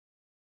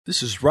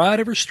This is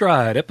Ride Every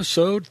Stride,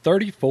 episode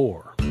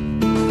 34.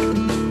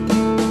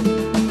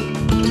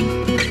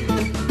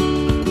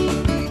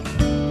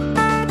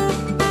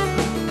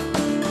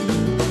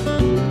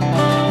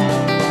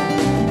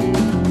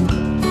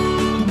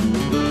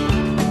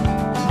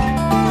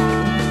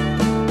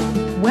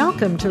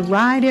 Welcome to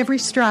Ride Every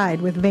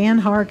Stride with Van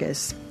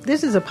Hargis.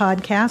 This is a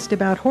podcast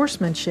about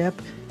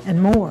horsemanship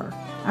and more.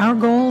 Our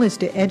goal is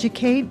to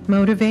educate,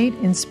 motivate,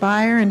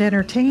 inspire, and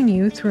entertain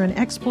you through an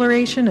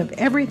exploration of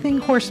everything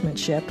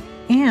horsemanship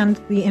and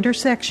the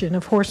intersection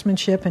of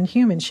horsemanship and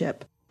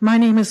humanship. My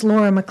name is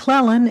Laura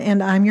McClellan,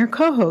 and I'm your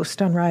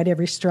co-host on Ride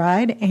Every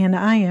Stride, and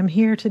I am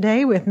here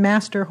today with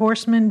Master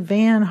Horseman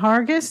Van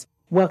Hargis.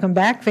 Welcome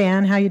back,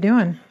 Van. How you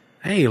doing?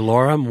 Hey,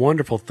 Laura. I'm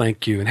wonderful,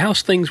 thank you. And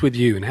how's things with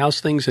you? And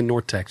how's things in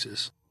North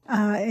Texas?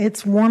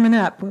 It's warming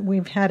up.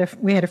 We had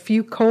a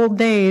few cold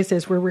days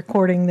as we're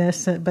recording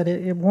this, but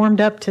it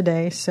warmed up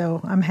today, so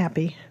I'm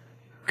happy.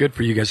 Good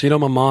for you guys. You know,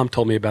 my mom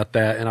told me about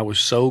that, and I was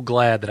so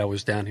glad that I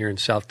was down here in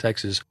South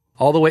Texas.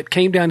 Although it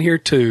came down here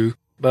too,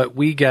 but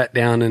we got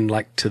down in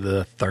like to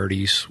the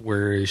 30s,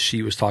 whereas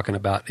she was talking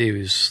about it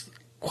was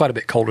quite a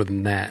bit colder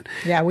than that.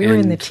 Yeah, we were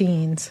in the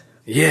teens.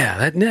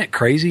 Yeah, isn't that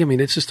crazy? I mean,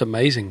 it's just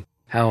amazing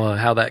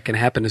how that can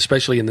happen,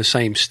 especially in the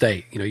same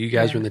state. You know, you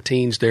guys are in the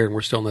teens there, and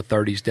we're still in the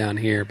 30s down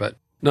here. But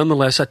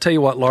nonetheless, I tell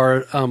you what,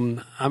 Laura,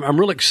 I'm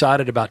really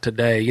excited about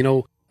today. You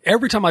know,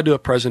 every time I do a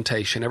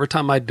presentation, every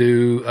time I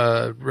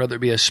do, whether it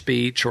be a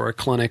speech or a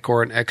clinic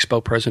or an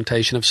expo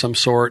presentation of some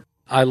sort,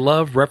 I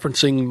love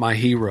referencing my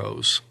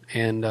heroes.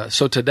 And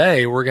so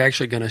today, we're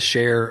actually going to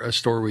share a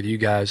story with you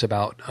guys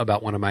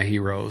about one of my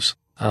heroes.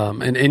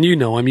 And you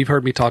know him. You've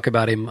heard me talk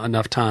about him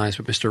enough times,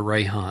 but Mr.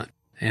 Ray Hunt.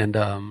 And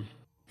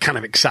kind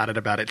of excited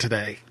about it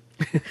today.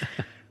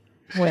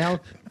 Well,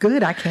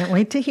 good. I can't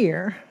wait to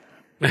hear.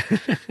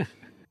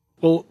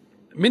 Well,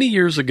 many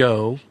years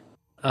ago,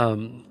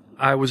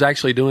 I was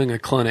actually doing a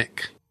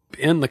clinic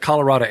in the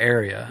Colorado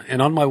area.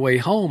 And on my way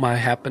home, I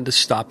happened to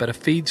stop at a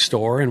feed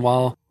store. And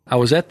while I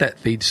was at that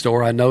feed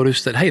store, I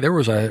noticed that, hey, there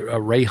was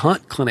a Ray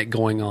Hunt clinic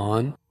going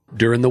on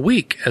during the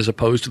week as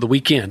opposed to the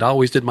weekend. I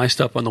always did my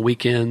stuff on the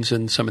weekends,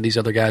 and some of these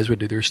other guys would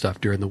do their stuff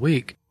during the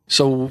week.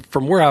 So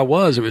from where I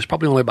was, it was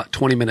probably only about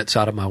 20 minutes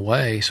out of my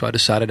way. So I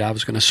decided I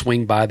was going to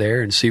swing by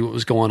there and see what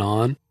was going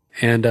on.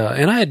 And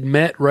I had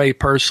met Ray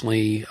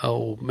personally,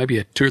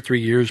 maybe 2 or 3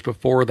 years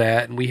before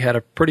that. And we had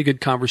a pretty good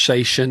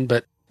conversation.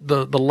 But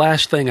the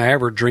last thing I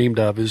ever dreamed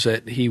of is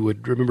that he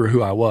would remember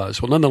who I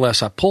was. Well,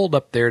 nonetheless, I pulled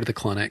up there to the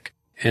clinic,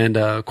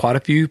 and quite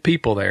a few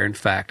people there. In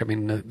fact, I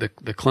mean,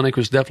 the clinic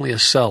was definitely a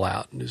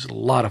sellout. There's a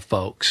lot of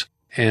folks,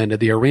 and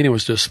the arena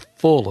was just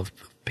full of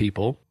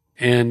people.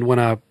 And when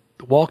I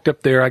walked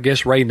up there, I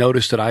guess Ray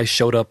noticed that I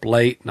showed up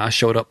late, and I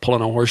showed up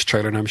pulling a horse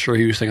trailer, and I'm sure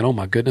he was thinking, oh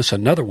my goodness,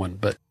 another one.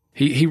 But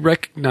he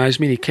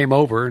recognized me, and he came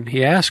over, and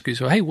he asked, he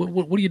said, hey,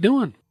 what are you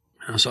doing?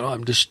 And I said,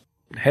 I'm just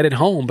headed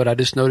home, but I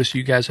just noticed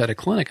you guys had a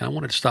clinic, and I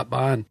wanted to stop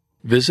by and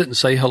visit and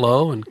say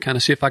hello and kind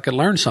of see if I could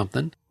learn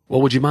something.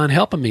 Well, would you mind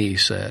helping me? He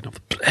said.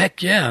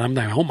 Heck yeah. And I'm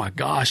like, oh my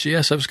gosh,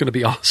 yes, that was going to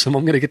be awesome.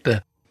 I'm going to get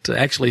to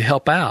actually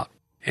help out.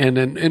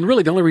 And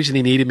really the only reason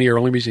he needed me, or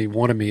only reason he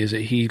wanted me, is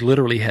that he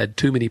literally had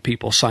too many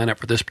people sign up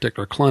for this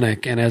particular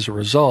clinic. And as a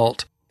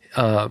result,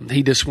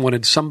 he just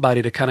wanted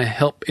somebody to kind of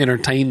help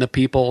entertain the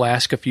people,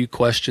 ask a few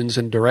questions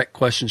and direct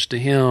questions to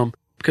him,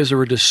 because there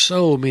were just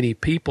so many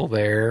people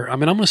there. I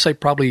mean, I'm going to say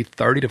probably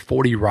 30 to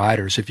 40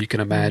 riders, if you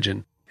can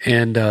imagine.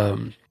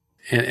 And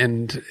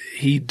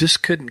he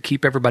just couldn't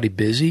keep everybody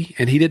busy,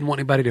 and he didn't want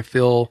anybody to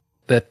feel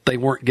that they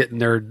weren't getting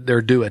their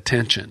due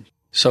attention.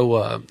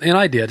 So, and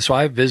I did. So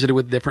I visited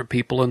with different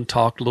people and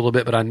talked a little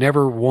bit, but I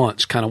never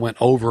once kind of went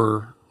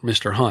over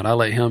Mr. Hunt. I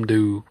let him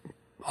do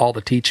all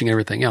the teaching and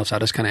everything else. I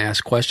just kind of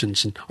asked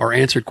questions or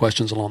answered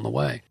questions along the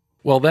way.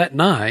 Well, that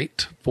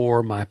night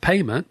for my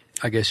payment,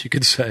 I guess you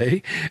could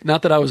say,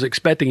 not that I was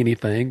expecting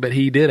anything, but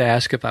he did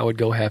ask if I would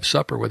go have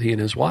supper with he and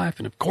his wife.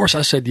 And of course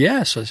I said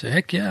yes. I said,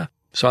 heck yeah.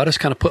 So I just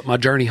kind of put my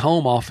journey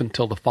home off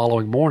until the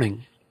following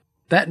morning.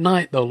 That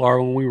night, though,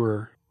 Laura, when we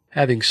were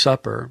having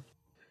supper,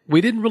 we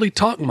didn't really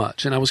talk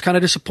much, and I was kind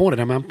of disappointed.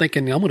 I mean, I'm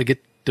thinking I'm going to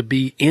get to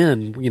be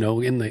in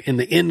the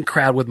in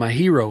crowd with my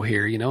hero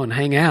here, and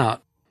hang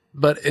out.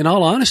 But in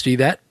all honesty,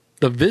 the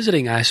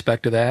visiting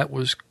aspect of that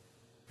was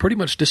pretty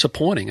much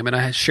disappointing. I mean,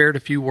 I had shared a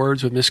few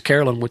words with Miss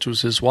Carolyn, which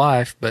was his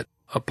wife, but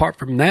apart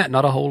from that,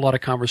 not a whole lot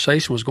of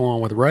conversation was going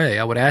on with Ray.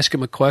 I would ask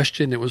him a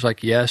question. It was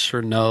like yes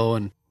or no,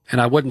 and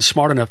I wasn't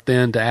smart enough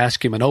then to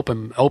ask him an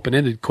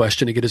open-ended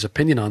question to get his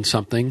opinion on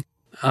something.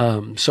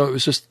 So it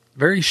was just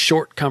very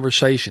short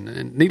conversation.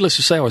 And needless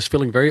to say, I was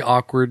feeling very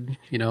awkward,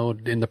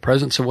 in the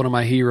presence of one of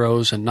my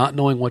heroes and not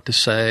knowing what to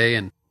say.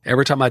 And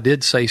every time I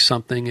did say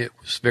something, it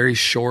was very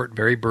short,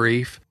 very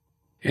brief.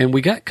 And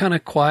we got kind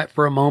of quiet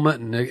for a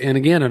moment. And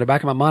again, in the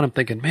back of my mind, I'm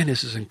thinking, man,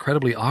 this is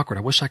incredibly awkward.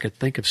 I wish I could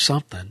think of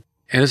something.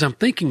 And as I'm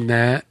thinking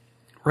that,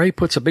 Ray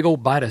puts a big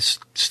old bite of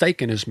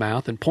steak in his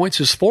mouth and points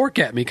his fork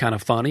at me kind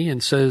of funny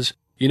and says,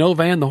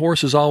 Van, the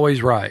horse is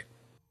always right.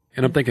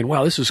 And I'm thinking,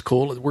 wow, this is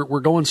cool. We're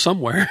going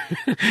somewhere.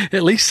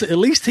 At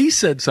least he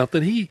said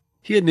something. He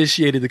he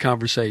initiated the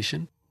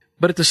conversation.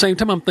 But at the same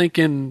time, I'm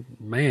thinking,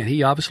 man,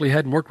 he obviously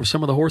hadn't worked with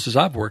some of the horses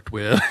I've worked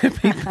with. If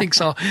he thinks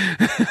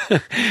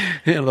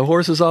the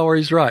horse is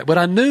always right. But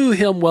I knew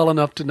him well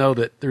enough to know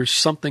that there's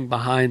something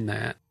behind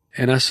that.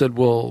 And I said,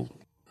 well,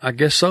 I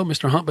guess so,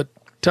 Mr. Hunt, but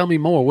tell me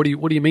more. What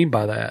do you mean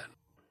by that?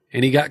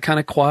 And he got kind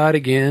of quiet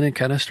again and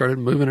kind of started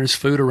moving his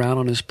food around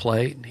on his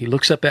plate. He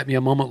looks up at me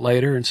a moment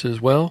later and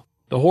says, well,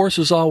 the horse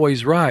is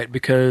always right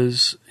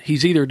because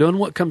he's either doing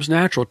what comes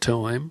natural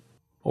to him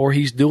or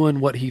he's doing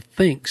what he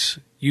thinks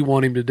you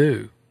want him to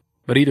do.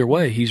 But either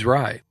way, he's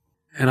right.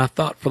 And I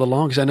thought for the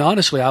longest, and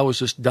honestly, I was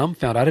just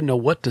dumbfounded. I didn't know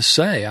what to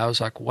say. I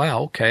was like,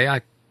 wow, okay,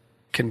 I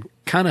can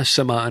kind of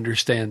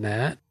semi-understand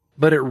that.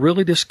 But it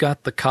really just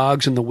got the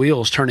cogs and the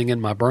wheels turning in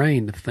my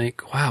brain to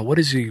think, wow, what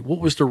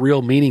was the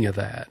real meaning of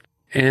that?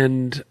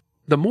 And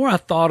the more I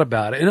thought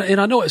about it, and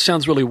I know it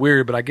sounds really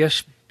weird, but I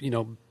guess,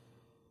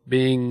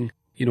 being,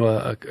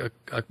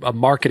 a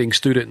marketing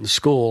student in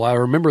school, I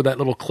remember that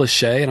little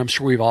cliche, and I'm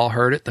sure we've all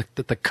heard it,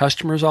 that the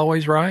customer's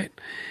always right.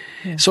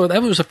 Yeah. So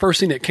that was the first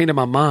thing that came to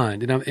my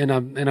mind. And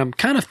I'm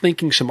kind of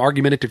thinking some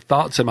argumentative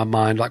thoughts in my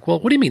mind, like, well,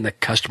 what do you mean the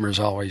customer's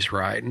always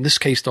right? In this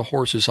case, the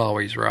horse is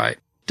always right.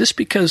 Just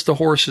because the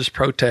horse is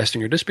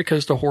protesting or just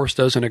because the horse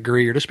doesn't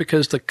agree or just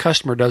because the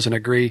customer doesn't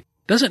agree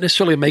doesn't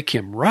necessarily make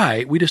him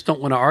right. We just don't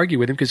want to argue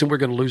with him because then we're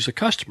going to lose the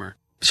customer.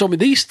 So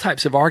these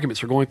types of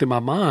arguments are going through my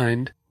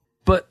mind,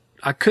 but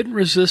I couldn't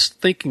resist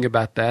thinking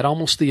about that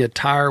almost the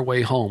entire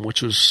way home,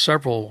 which was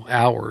several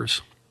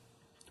hours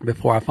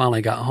before I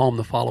finally got home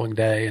the following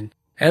day. And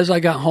as I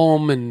got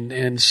home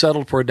and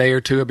settled for a day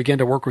or two, I began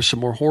to work with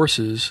some more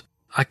horses.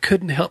 I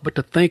couldn't help but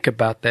to think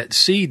about that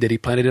seed that he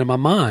planted in my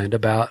mind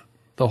about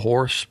the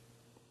horse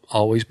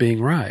always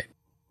being right.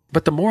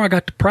 But the more I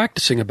got to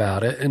practicing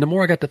about it and the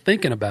more I got to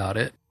thinking about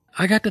it,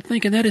 I got to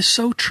thinking that is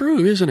so true,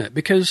 isn't it?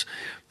 Because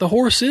the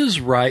horse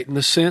is right in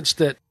the sense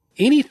that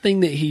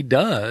anything that he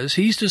does,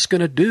 he's just going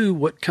to do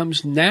what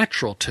comes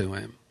natural to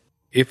him.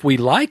 If we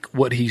like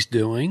what he's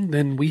doing,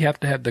 then we have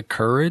to have the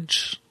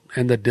courage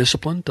and the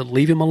discipline to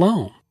leave him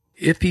alone.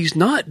 If he's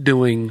not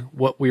doing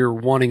what we're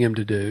wanting him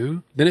to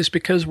do, then it's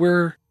because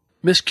we're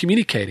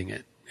miscommunicating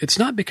it. It's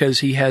not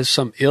because he has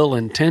some ill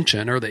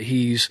intention or that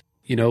he's,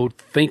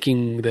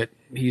 thinking that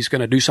he's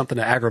going to do something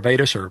to aggravate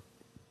us or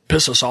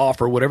piss us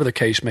off or whatever the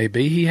case may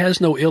be. He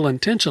has no ill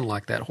intention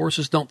like that.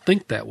 Horses don't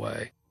think that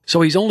way. So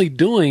he's only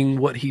doing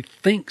what he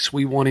thinks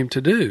we want him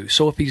to do.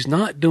 So if he's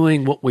not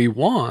doing what we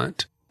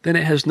want, then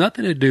it has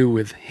nothing to do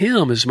with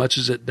him as much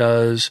as it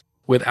does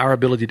with our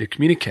ability to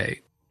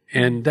communicate.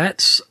 And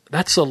that's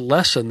a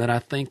lesson that I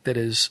think that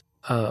is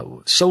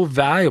so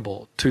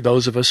valuable to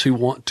those of us who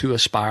want to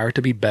aspire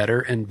to be better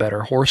and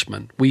better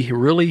horsemen. We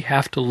really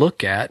have to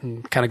look at,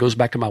 and kind of goes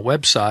back to my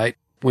website,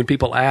 when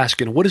people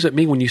ask, what does it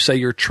mean when you say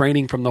you're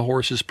training from the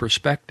horse's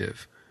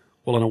perspective?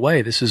 Well, in a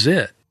way, this is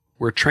it.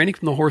 We're training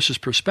from the horse's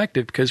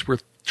perspective because we're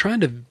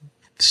trying to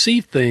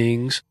see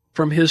things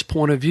from his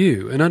point of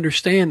view and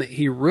understand that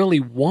he really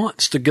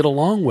wants to get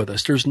along with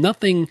us. There's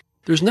nothing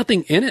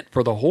in it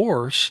for the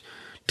horse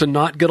to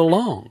not get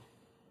along.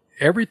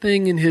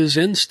 Everything in his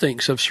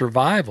instincts of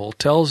survival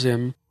tells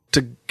him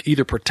to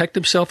either protect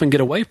himself and get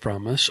away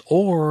from us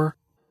or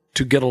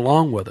to get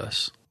along with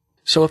us.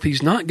 So if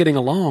he's not getting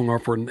along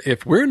or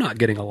if we're not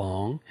getting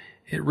along,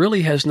 it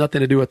really has nothing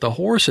to do with the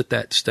horse at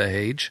that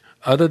stage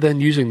other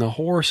than using the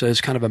horse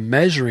as kind of a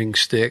measuring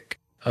stick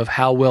of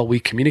how well we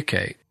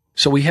communicate.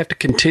 So we have to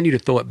continue to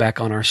throw it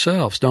back on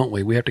ourselves, don't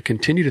we? We have to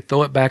continue to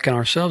throw it back on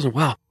ourselves. And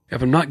wow,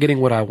 if I'm not getting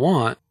what I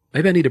want,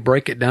 maybe I need to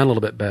break it down a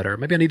little bit better.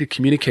 Maybe I need to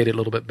communicate it a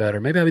little bit better.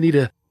 Maybe I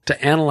need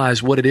to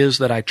analyze what it is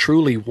that I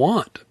truly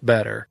want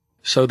better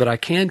so that I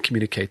can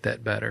communicate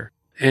that better.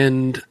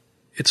 And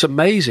it's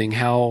amazing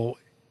how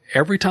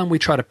every time we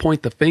try to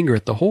point the finger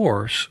at the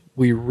horse,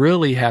 we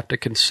really have to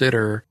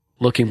consider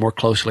looking more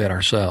closely at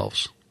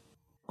ourselves.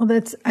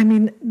 Well,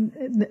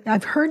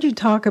 I've heard you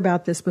talk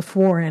about this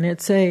before, and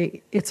it's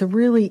a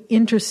really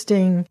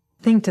interesting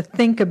thing to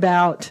think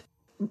about,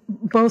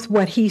 both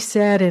what he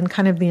said and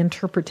kind of the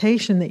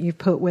interpretation that you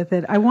put with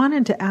it. I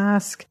wanted to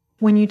ask,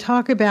 when you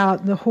talk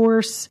about the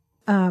horse,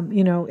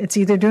 it's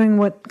either doing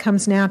what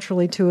comes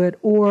naturally to it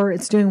or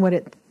it's doing what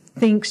it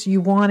thinks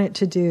you want it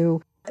to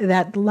do.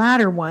 That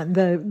latter one,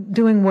 the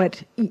doing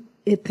what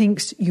it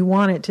thinks you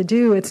want it to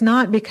do, it's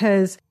not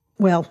because,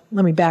 well,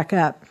 let me back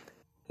up.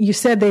 You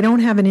said they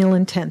don't have an ill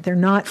intent. They're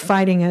not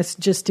fighting us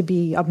just to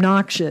be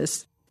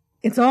obnoxious.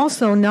 It's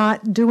also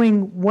not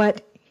doing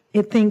what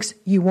it thinks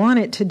you want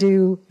it to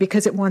do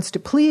because it wants to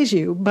please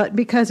you, but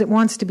because it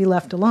wants to be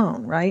left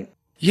alone, right?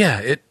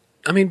 Yeah,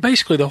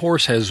 basically the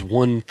horse has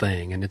one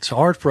thing, and it's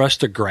hard for us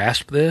to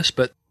grasp this,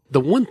 but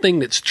the one thing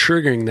that's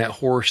triggering that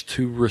horse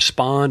to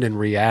respond and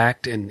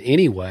react in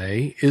any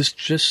way is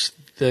just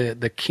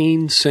the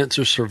keen sense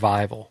of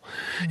survival.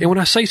 Mm-hmm. And when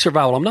I say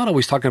survival, I'm not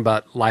always talking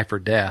about life or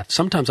death.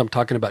 Sometimes I'm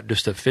talking about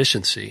just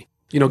efficiency.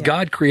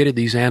 God created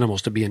these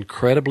animals to be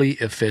incredibly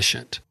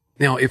efficient.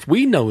 Now, if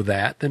we know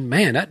that, then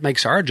man, that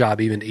makes our job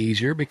even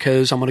easier,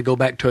 because I'm going to go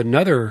back to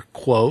another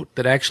quote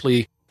that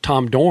actually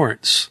Tom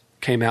Dorrance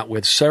came out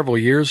with several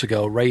years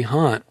ago. Ray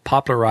Hunt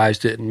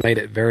popularized it and made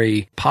it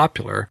very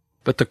popular.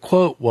 But the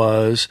quote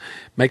was,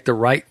 make the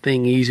right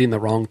thing easy and the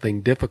wrong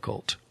thing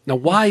difficult. Now,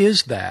 why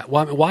is that?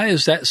 Why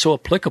is that so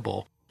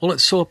applicable? Well,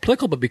 it's so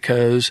applicable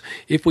because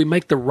if we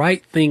make the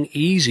right thing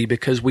easy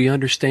because we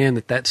understand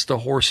that that's the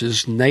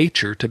horse's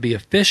nature to be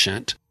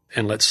efficient,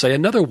 and let's say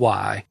another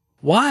why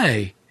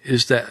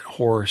is that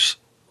horse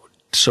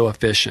so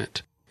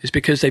efficient? It's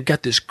because they've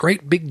got this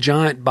great big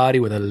giant body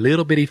with a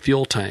little bitty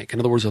fuel tank. In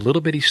other words, a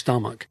little bitty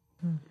stomach,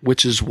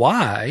 which is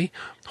why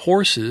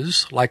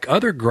horses, like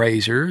other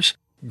grazers,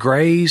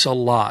 graze a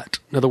lot.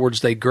 In other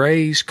words, they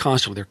graze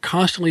constantly. They're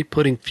constantly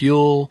putting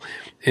fuel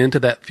into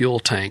that fuel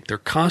tank. They're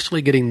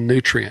constantly getting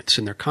nutrients,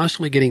 and they're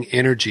constantly getting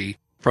energy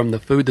from the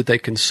food that they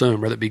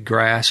consume, whether it be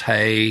grass,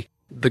 hay,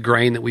 the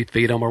grain that we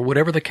feed them, or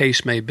whatever the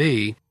case may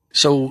be.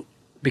 So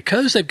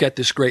because they've got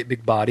this great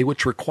big body,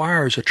 which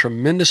requires a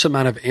tremendous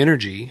amount of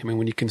energy, I mean,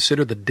 when you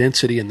consider the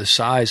density and the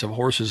size of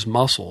horses'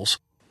 muscles,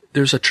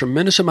 there's a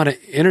tremendous amount of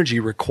energy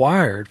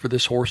required for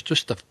this horse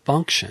just to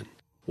function.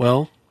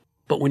 Well,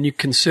 but when you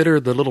consider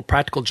the little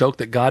practical joke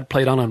that God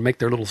played on and make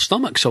their little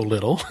stomach so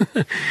little,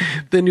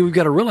 then you've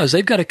got to realize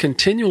they've got to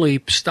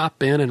continually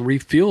stop in and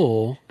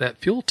refuel that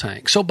fuel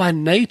tank. So by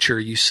nature,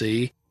 you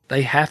see,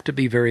 they have to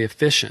be very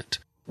efficient.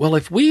 Well,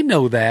 if we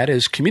know that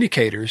as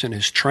communicators and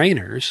as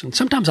trainers, and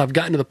sometimes I've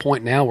gotten to the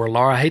point now where,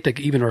 Laura, I hate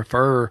to even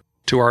refer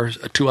to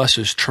us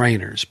as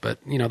trainers, but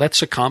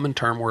that's a common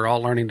term we're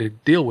all learning to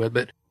deal with.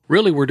 But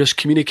really, we're just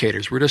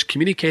communicators. We're just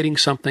communicating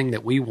something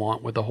that we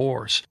want with the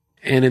horse.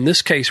 And in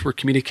this case, we're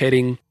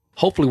communicating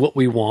hopefully what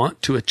we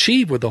want to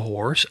achieve with the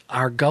horse.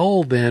 Our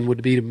goal then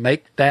would be to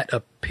make that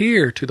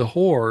appear to the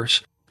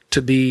horse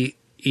to be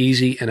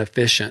easy and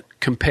efficient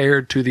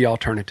compared to the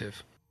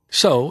alternative.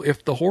 So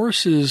if the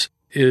horse is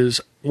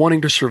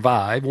wanting to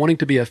survive, wanting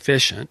to be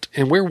efficient,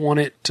 and we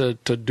want it to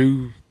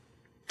do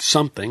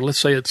something, let's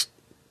say it's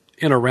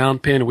in a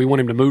round pen and we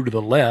want him to move to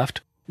the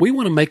left, we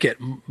want to make it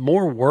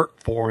more work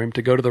for him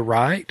to go to the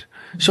right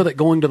so that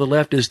going to the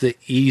left is the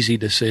easy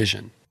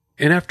decision.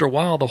 And after a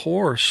while, the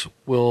horse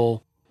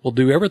will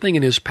do everything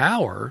in his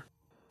power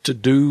to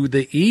do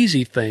the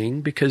easy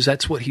thing because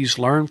that's what he's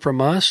learned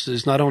from us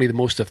is not only the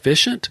most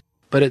efficient,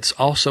 but it's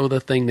also the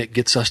thing that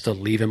gets us to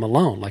leave him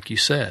alone, like you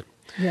said.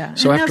 Yeah,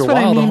 so and after that's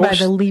what a while, I mean the horse,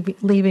 by the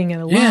leaving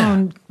it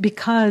alone,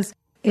 because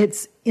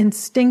its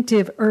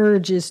instinctive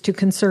urge is to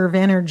conserve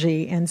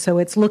energy, and so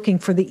it's looking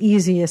for the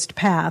easiest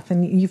path.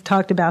 And you've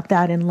talked about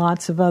that in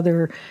lots of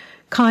other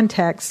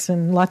contexts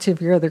and lots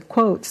of your other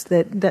quotes,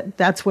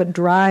 that's what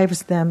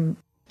drives them,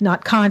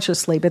 not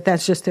consciously, but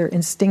that's just their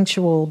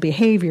instinctual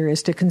behavior,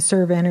 is to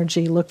conserve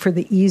energy, look for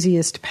the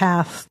easiest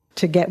path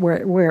to get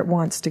where it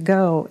wants to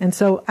go. And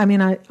so, I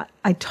mean,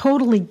 I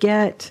totally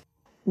get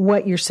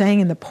what you're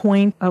saying and the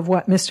point of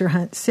what Mr.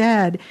 Hunt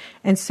said.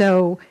 And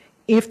so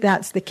if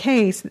that's the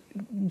case,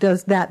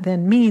 does that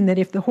then mean that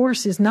if the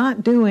horse is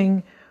not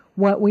doing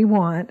what we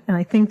want, and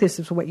I think this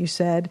is what you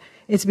said,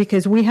 it's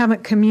because we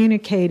haven't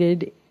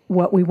communicated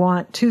what we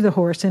want to the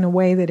horse in a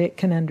way that it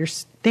can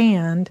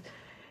understand,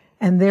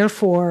 and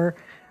therefore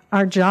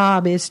our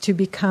job is to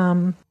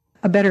become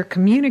a better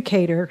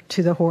communicator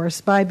to the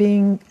horse by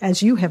being,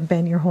 as you have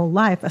been your whole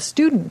life, a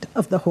student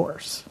of the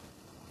horse.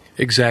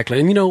 Exactly.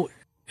 And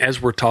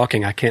as we're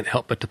talking, I can't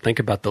help but to think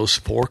about those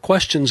 4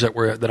 questions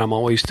that I'm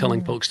always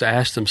telling folks to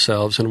ask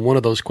themselves. And one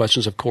of those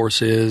questions, of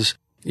course, is,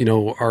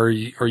 are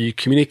you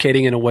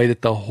communicating in a way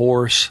that the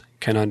horse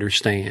can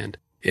understand?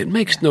 It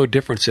makes no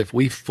difference if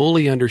we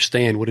fully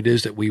understand what it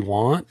is that we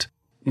want.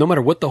 No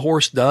matter what the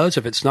horse does,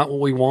 if it's not what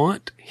we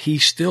want,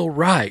 he's still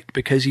right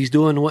because he's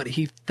doing what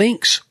he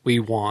thinks we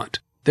want.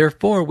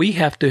 Therefore, we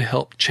have to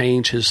help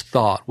change his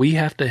thought. We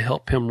have to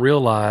help him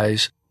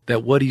realize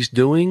that what he's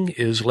doing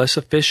is less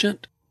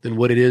efficient than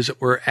what it is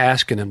that we're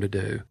asking him to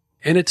do.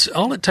 And it's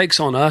all it takes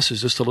on us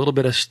is just a little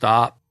bit of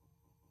stop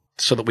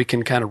so that we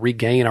can kind of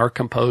regain our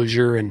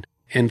composure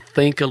and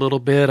think a little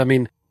bit. I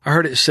mean, I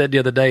heard it said the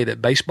other day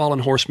that baseball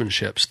and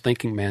horsemanship's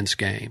thinking man's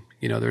game.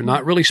 They're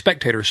not really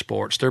spectator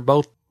sports. They're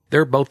both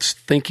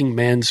thinking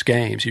man's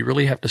games. You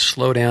really have to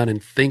slow down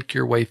and think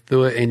your way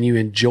through it, and you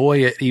enjoy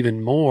it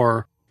even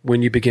more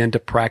when you begin to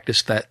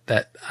practice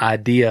that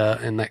idea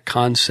and that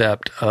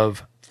concept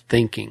of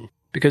thinking.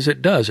 Because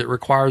it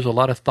requires a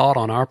lot of thought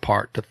on our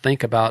part to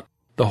think about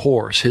the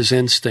horse, his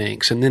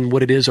instincts, and then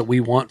what it is that we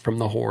want from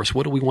the horse.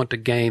 What do we want to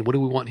gain? What do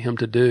we want him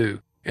to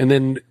do? And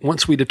then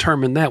once we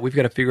determine that, we've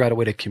got to figure out a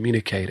way to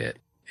communicate it.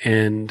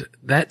 And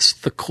that's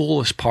the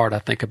coolest part, I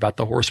think, about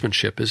the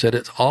horsemanship, is that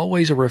it's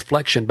always a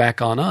reflection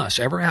back on us.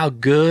 Ever how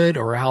good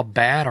or how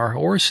bad our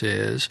horse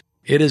is,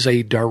 it is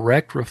a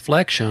direct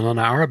reflection on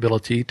our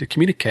ability to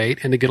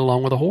communicate and to get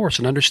along with a horse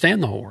and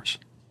understand the horse.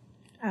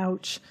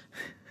 Ouch.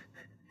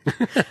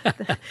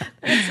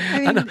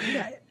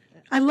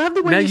 I love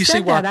the way now you see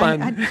said why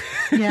that.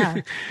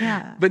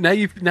 Yeah. But now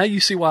you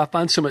see why I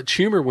find so much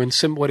humor when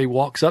somebody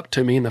walks up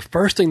to me and the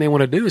first thing they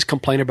want to do is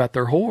complain about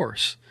their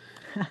horse.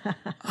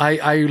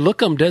 I look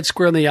them dead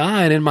square in the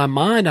eye, and in my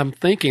mind I'm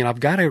thinking I've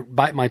got to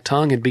bite my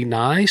tongue and be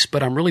nice,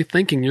 but I'm really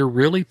thinking, you're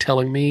really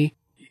telling me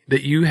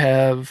that you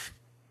have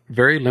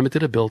very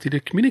limited ability to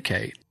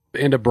communicate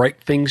and to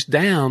break things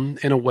down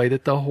in a way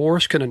that the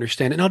horse can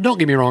understand it. Now, don't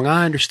get me wrong.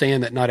 I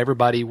understand that not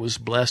everybody was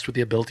blessed with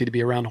the ability to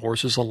be around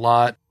horses a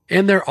lot.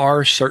 And there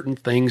are certain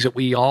things that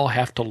we all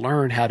have to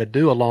learn how to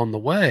do along the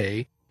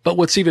way. But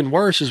what's even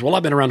worse is, well,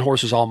 I've been around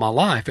horses all my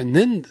life. And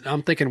then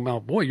I'm thinking, well,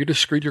 boy, you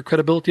just screwed your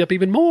credibility up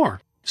even more.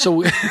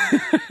 So,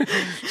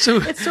 it's sort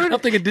of, I'm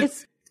thinking,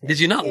 did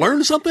you not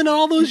learn something in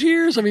all those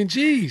years? I mean,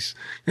 geez.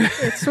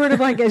 It's sort of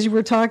like, as you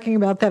were talking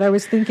about that, I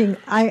was thinking,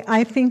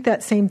 I think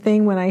that same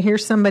thing when I hear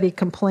somebody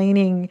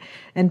complaining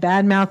and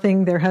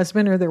bad-mouthing their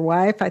husband or their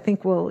wife. I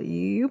think, well,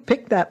 you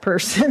picked that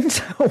person.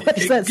 So what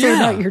does that say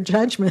about your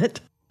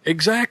judgment?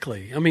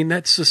 Exactly. I mean,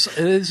 it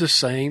is the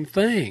same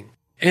thing.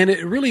 And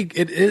it really,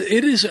 it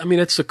is, I mean,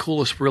 that's the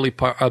coolest really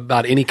part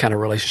about any kind of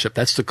relationship.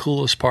 That's the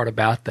coolest part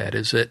about that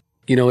is that,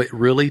 it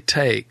really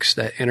takes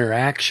that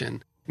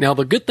interaction. Now,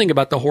 the good thing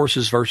about the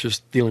horses versus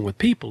dealing with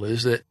people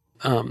is that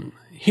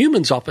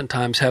humans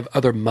oftentimes have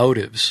other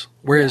motives,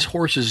 whereas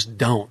horses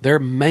don't. Their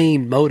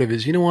main motive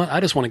is, you know what,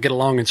 I just want to get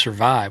along and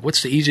survive.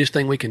 What's the easiest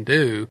thing we can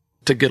do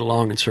to get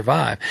along and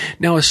survive?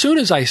 Now, as soon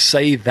as I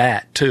say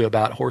that, too,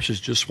 about horses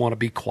just want to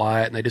be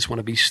quiet and they just want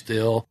to be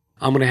still,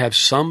 I'm going to have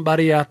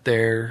somebody out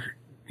there,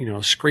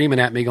 screaming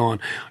at me going,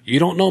 you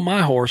don't know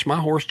my horse. My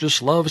horse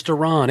just loves to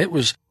run. It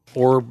was,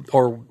 or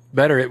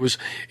better, it was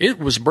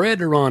bred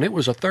to run. It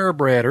was a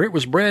thoroughbred, or it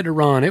was bred to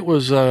run. It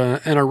was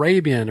an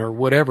Arabian or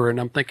whatever. And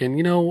I'm thinking,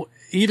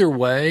 either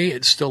way,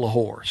 it's still a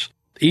horse.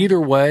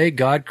 Either way,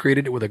 God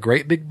created it with a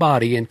great big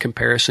body in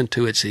comparison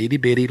to its itty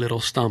bitty little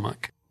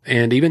stomach.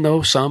 And even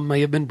though some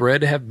may have been bred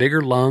to have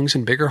bigger lungs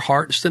and bigger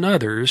hearts than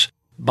others,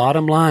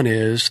 bottom line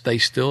is they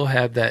still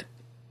have that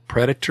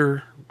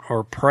predator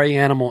or prey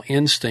animal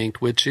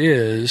instinct, which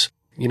is,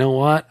 you know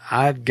what?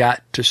 I've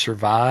got to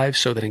survive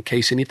so that in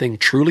case anything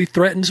truly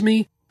threatens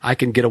me, I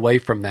can get away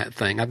from that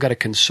thing. I've got to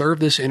conserve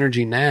this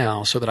energy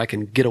now so that I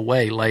can get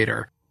away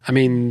later. I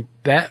mean,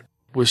 that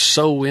was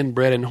so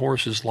inbred in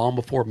horses long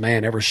before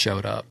man ever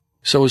showed up.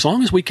 So as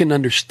long as we can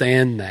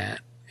understand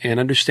that and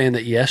understand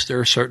that, yes, there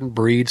are certain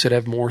breeds that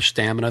have more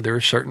stamina. There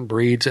are certain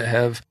breeds that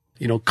have,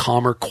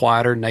 calmer,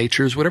 quieter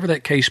natures, whatever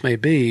that case may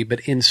be.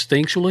 But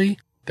instinctually,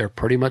 they're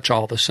pretty much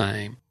all the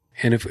same.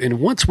 And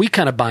once we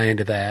kind of buy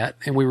into that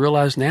and we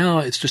realize now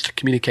it's just a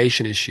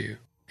communication issue.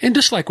 And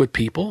just like with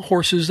people,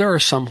 horses, there are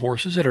some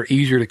horses that are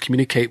easier to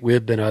communicate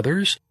with than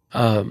others.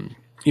 I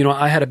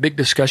had a big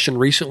discussion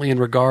recently in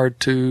regard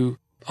to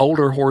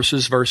older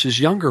horses versus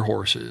younger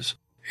horses.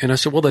 And I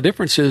said, well, the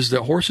difference is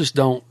that horses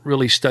don't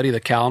really study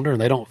the calendar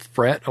and they don't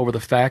fret over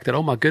the fact that,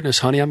 oh my goodness,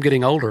 honey, I'm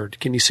getting older.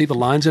 Can you see the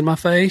lines in my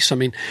face? I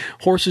mean,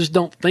 horses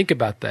don't think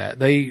about that.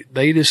 They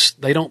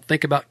don't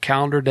think about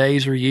calendar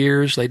days or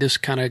years. They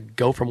just kind of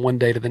go from one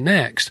day to the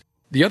next.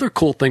 The other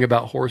cool thing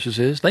about horses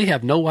is they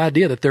have no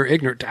idea that they're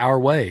ignorant to our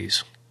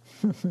ways.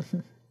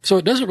 So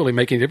it doesn't really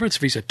make any difference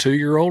if he's a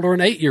 2-year-old or an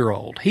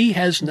 8-year-old. He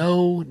has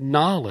no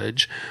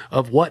knowledge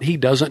of what he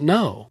doesn't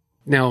know.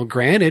 Now,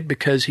 granted,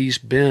 because he's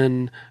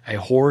been a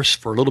horse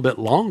for a little bit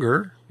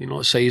longer,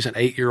 let's say he's an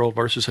 8-year-old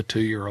versus a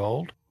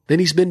 2-year-old, then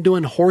he's been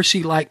doing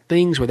horsey-like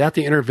things without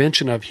the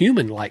intervention of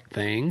human-like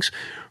things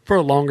for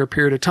a longer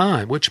period of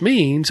time, which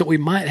means that we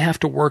might have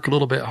to work a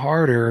little bit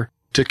harder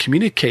to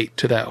communicate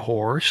to that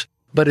horse.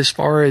 But as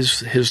far as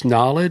his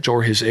knowledge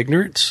or his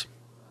ignorance,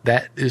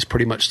 that is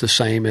pretty much the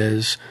same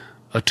as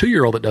a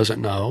 2-year-old that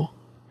doesn't know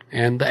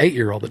and the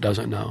 8-year-old that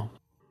doesn't know.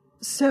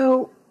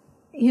 So,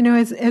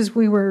 as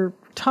we were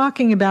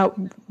talking about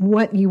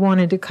what you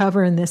wanted to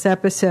cover in this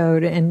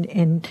episode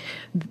and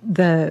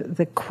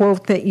the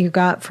quote that you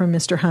got from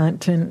Mr.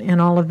 Hunt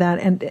and all of that,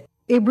 and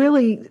it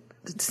really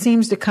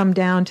seems to come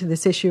down to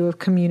this issue of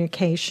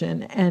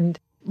communication and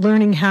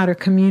learning how to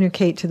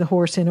communicate to the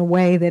horse in a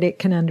way that it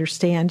can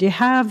understand. Do you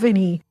have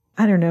any,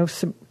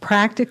 some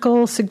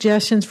practical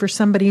suggestions for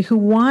somebody who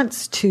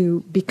wants to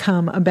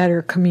become a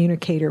better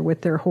communicator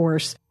with their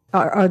horse?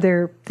 Are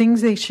there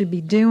things they should be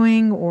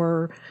doing,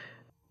 or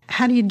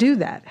how do you do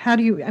that?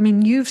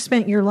 You've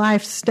spent your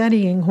life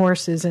studying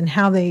horses and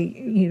how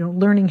they,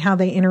 learning how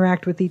they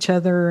interact with each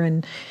other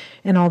and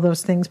all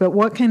those things. But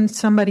what can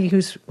somebody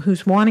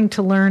who's wanting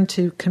to learn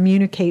to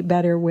communicate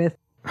better with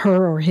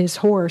her or his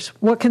horse,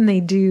 what can they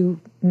do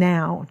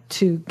now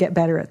to get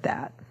better at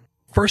that?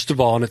 First of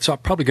all, and it's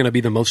probably going to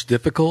be the most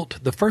difficult,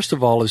 the first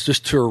of all is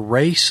just to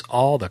erase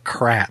all the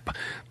crap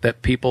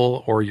that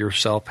people or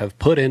yourself have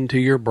put into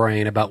your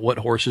brain about what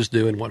horses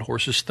do and what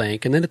horses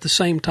think. And then at the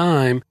same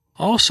time,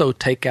 also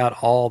take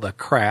out all the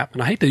crap,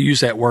 and I hate to use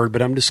that word,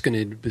 but I'm just going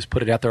to just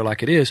put it out there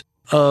like it is,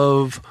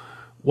 of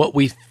what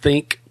we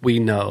think we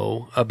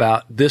know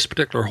about this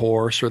particular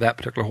horse or that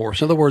particular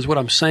horse. In other words, what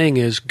I'm saying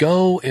is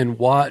go and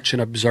watch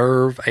and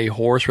observe a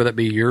horse, whether it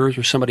be yours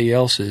or somebody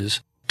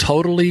else's,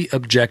 totally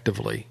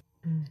objectively.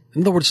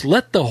 In other words,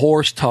 let the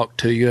horse talk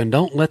to you and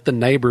don't let the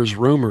neighbor's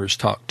rumors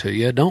talk to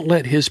you. Don't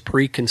let his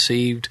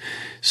preconceived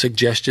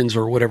suggestions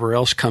or whatever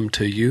else come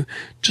to you.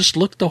 Just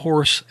look the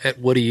horse at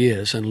what he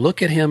is and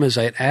look at him as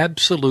an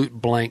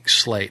absolute blank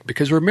slate.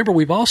 Because remember,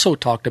 we've also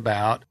talked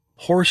about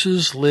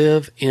Horses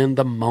live in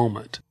the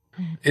moment.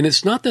 And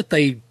it's not that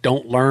they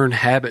don't learn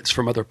habits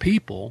from other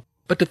people,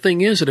 but the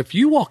thing is that if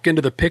you walk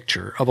into the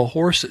picture of a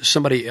horse that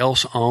somebody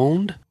else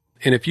owned,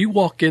 and if you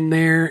walk in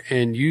there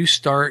and you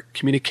start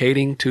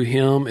communicating to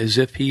him as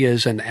if he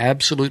is an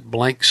absolute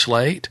blank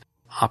slate,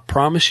 I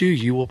promise you,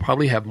 you will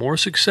probably have more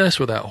success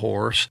with that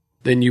horse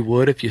than you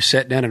would if you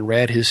sat down and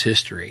read his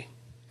history.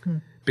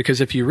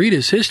 Because if you read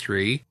his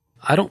history,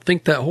 I don't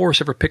think that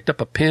horse ever picked up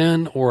a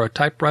pen or a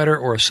typewriter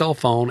or a cell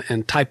phone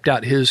and typed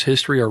out his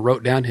history or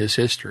wrote down his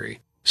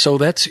history. So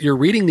you're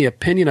reading the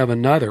opinion of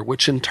another,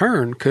 which in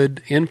turn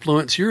could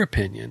influence your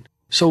opinion.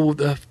 So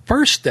the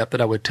first step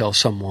that I would tell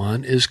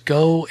someone is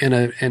go and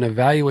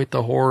evaluate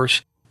the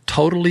horse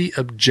totally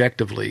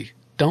objectively.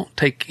 Don't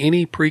take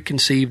any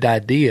preconceived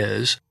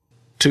ideas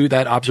to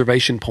that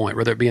observation point,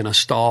 whether it be in a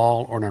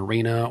stall or an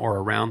arena or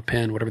a round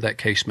pen, whatever that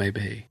case may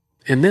be.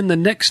 And then the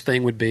next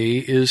thing would be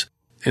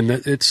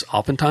it's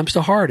oftentimes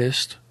the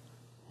hardest,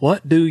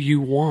 what do you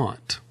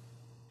want?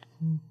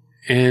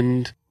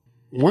 And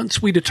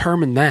once we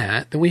determine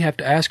that, then we have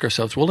to ask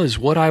ourselves, well, is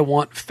what I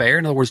want fair?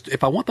 In other words,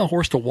 if I want the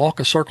horse to walk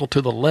a circle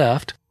to the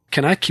left,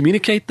 can I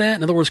communicate that?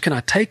 In other words, can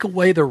I take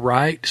away the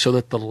right so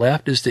that the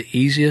left is the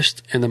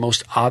easiest and the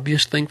most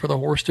obvious thing for the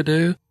horse to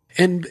do?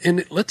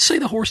 And let's say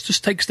the horse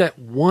just takes that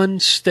one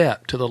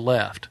step to the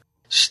left.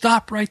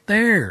 Stop right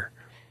there.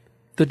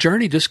 The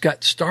journey just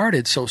got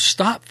started, so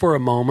stop for a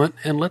moment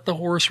and let the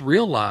horse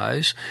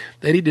realize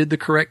that he did the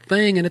correct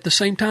thing, and at the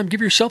same time,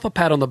 give yourself a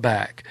pat on the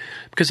back.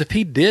 Because if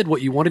he did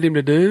what you wanted him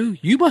to do,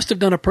 you must have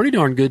done a pretty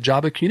darn good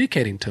job of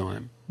communicating to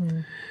him.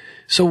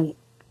 So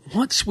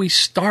once we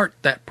start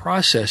that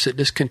process, it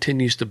just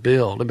continues to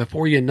build, and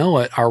before you know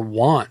it, our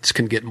wants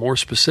can get more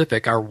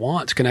specific. Our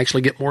wants can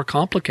actually get more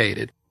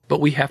complicated, but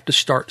we have to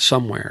start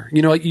somewhere.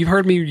 You know, you've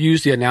heard me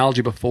use the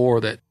analogy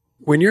before that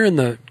when you're in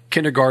the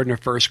kindergarten or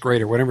first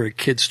grade or whenever the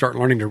kids start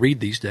learning to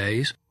read these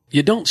days,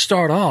 you don't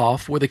start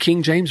off with a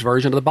King James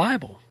version of the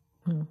Bible.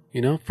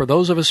 You know, for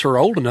those of us who are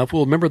old enough,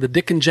 we'll remember the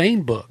Dick and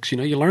Jane books. You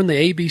know, you learn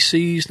the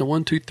ABCs, the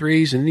 1, 2,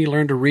 3s, and then you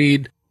learn to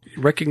read,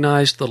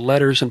 recognize the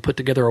letters and put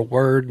together a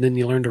word. And then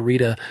you learn to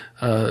read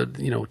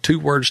 2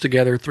 words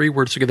together, 3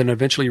 words together, and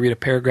eventually you read a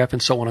paragraph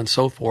and so on and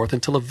so forth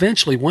until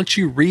eventually once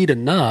you read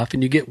enough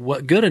and you get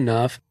good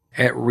enough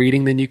at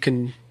reading, then you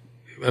can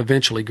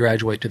eventually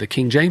graduate to the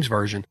King James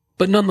Version.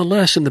 But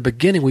nonetheless, in the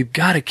beginning, we've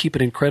got to keep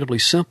it incredibly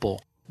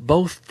simple,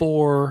 both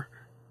for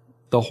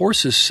the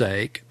horse's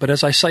sake, but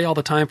as I say all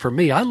the time for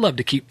me, I love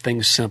to keep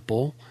things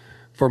simple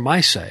for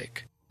my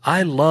sake.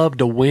 I love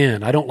to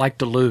win. I don't like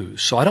to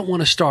lose. So I don't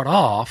want to start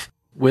off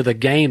with a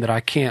game that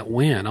I can't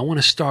win. I want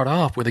to start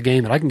off with a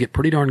game that I can get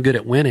pretty darn good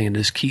at winning and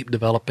just keep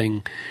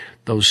developing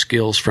those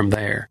skills from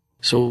there.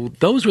 So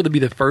those would be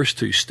the first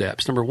 2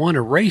 steps. Number 1,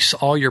 erase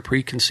all your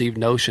preconceived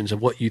notions of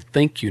what you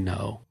think you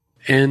know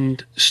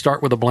and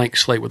start with a blank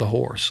slate with a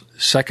horse.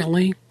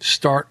 Secondly,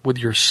 start with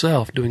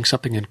yourself doing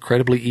something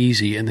incredibly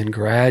easy and then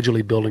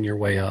gradually building your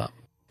way up.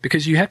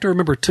 Because you have to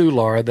remember too,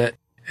 Laura, that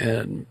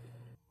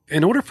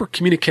in order for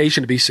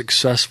communication to be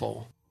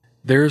successful,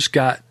 it's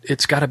got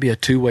to be a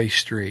two-way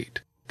street.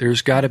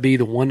 There's got to be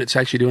the one that's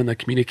actually doing the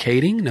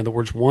communicating. In other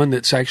words, one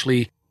that's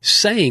actually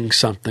saying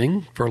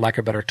something, for lack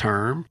of a better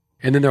term.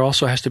 And then there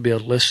also has to be a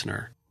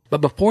listener.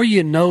 But before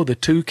you know the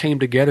two came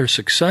together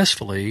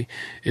successfully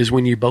is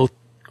when you both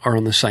are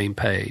on the same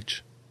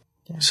page.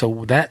 Yeah.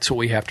 So that's what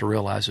we have to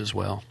realize as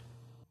well.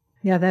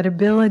 Yeah, that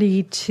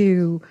ability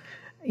to,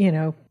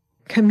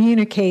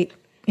 communicate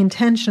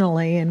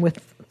intentionally and with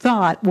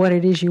thought what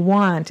it is you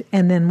want,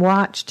 and then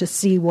watch to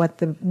see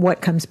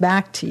what comes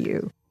back to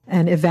you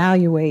and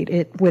evaluate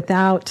it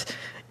without,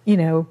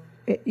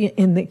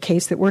 in the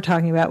case that we're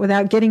talking about,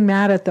 without getting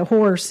mad at the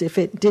horse if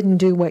it didn't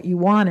do what you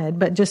wanted,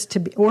 but just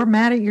or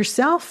mad at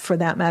yourself for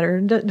that matter.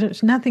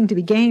 There's nothing to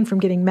be gained from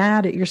getting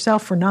mad at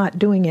yourself for not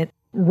doing it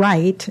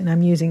right, and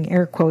I'm using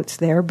air quotes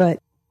there,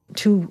 but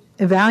to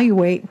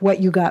evaluate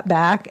what you got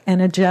back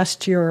and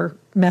adjust your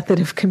method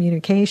of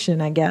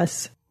communication, I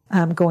guess,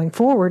 going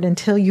forward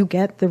until you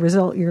get the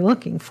result you're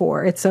looking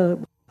for. It's a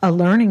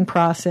learning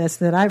process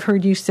that I've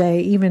heard you say,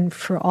 even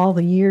for all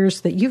the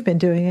years that you've been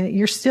doing it,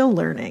 you're still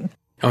learning.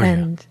 Oh,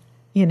 and,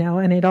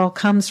 and it all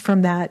comes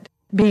from that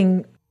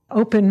being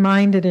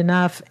open-minded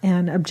enough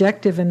and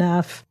objective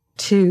enough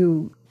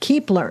to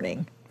keep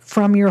learning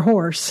from your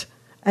horse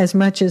as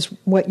much as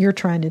what you're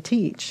trying to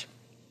teach.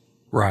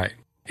 Right.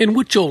 And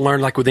what you'll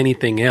learn, like with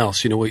anything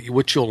else,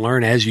 what you'll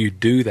learn as you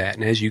do that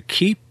and as you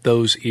keep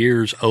those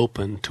ears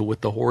open to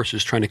what the horse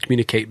is trying to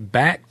communicate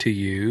back to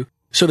you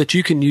so that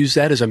you can use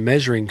that as a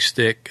measuring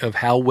stick of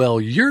how well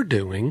you're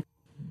doing.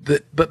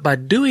 But by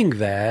doing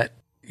that,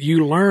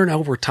 you learn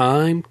over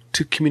time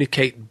to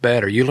communicate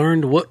better. You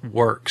learn what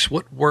works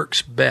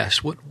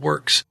best, what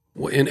works.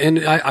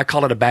 And I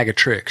call it a bag of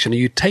tricks.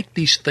 You take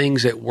these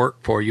things that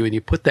work for you and you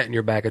put that in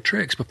your bag of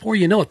tricks. Before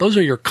you know it, those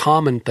are your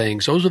common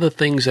things. Those are the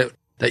things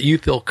that you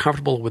feel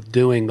comfortable with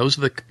doing. Those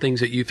are the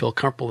things that you feel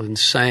comfortable in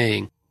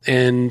saying.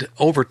 And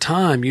over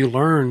time, you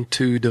learn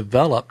to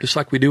develop, just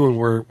like we do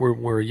when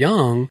we're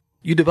young,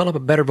 you develop a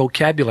better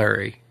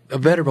vocabulary, A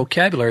better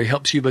vocabulary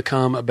helps you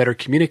become a better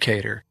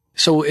communicator.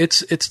 So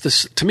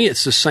to me,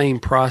 it's the same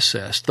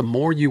process. The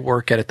more you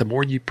work at it, the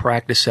more you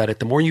practice at it,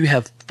 the more you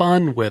have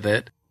fun with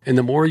it, and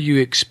the more you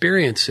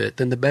experience it,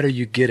 then the better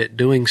you get at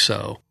doing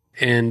so.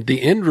 And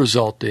the end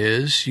result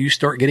is you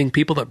start getting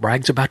people that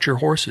brags about your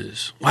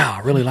horses. Wow, I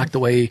really like the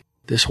way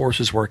this horse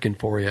is working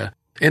for you.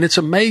 And it's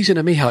amazing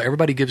to me how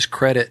everybody gives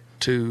credit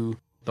to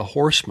the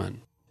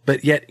horseman,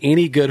 but yet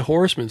any good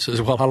horseman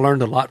says, well, I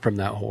learned a lot from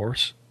that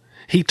horse.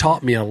 He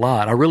taught me a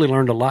lot. I really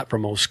learned a lot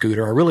from old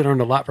Scooter. I really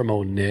learned a lot from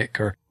old Nick,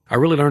 or I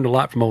really learned a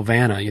lot from old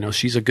Vanna.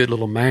 She's a good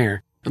little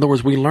mare. In other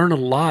words, we learn a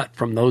lot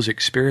from those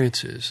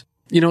experiences.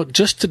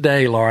 Just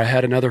today, Laura, I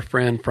had another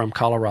friend from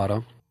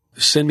Colorado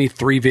send me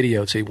 3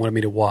 videos he wanted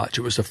me to watch.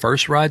 It was the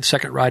first ride,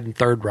 second ride, and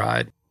third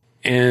ride.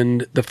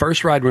 And the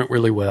first ride went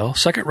really well.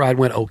 Second ride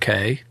went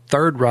okay.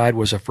 Third ride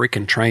was a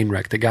freaking train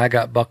wreck. The guy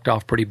got bucked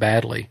off pretty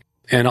badly.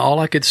 And all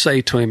I could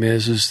say to him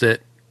is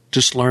that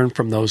just learn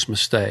from those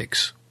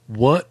mistakes.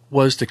 What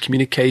was the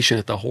communication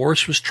that the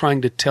horse was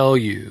trying to tell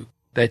you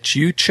that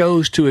you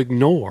chose to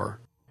ignore?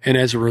 And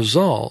as a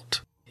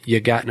result, you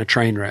got in a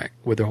train wreck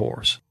with the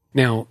horse.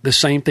 Now, the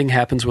same thing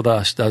happens with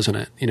us, doesn't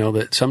it?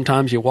 That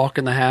sometimes you walk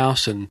in the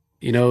house and,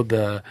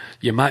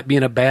 you might be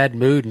in a bad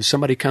mood and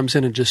somebody comes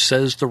in and just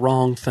says the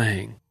wrong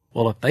thing.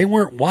 Well, if they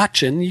weren't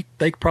watching,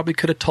 they probably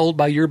could have told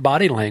by your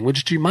body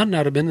language that you might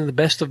not have been in the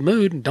best of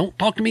mood and don't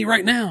talk to me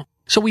right now.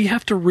 So we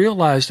have to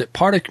realize that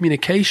part of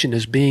communication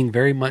is being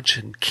very much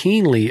and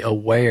keenly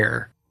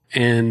aware.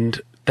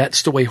 And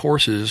that's the way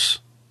horses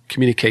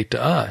communicate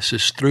to us,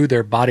 is through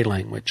their body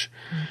language.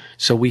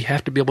 So we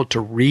have to be able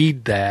to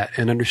read that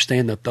and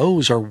understand that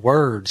those are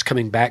words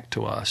coming back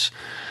to us.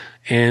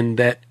 And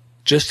that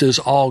just as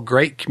all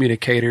great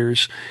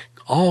communicators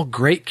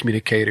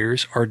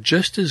are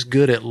just as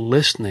good at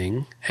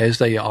listening as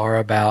they are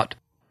about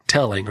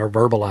telling or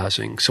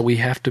verbalizing. So we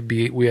have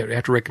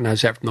to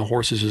recognize that from the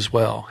horses as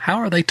well. How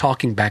are they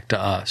talking back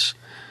to us?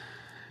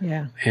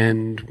 Yeah.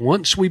 And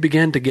once we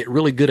begin to get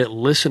really good at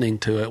listening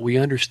to it, we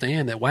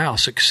understand that, wow,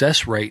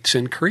 success rates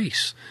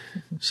increase.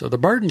 So the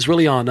burden's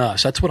really on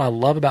us. That's what I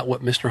love about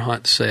what Mr.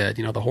 Hunt said.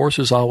 The horse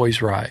is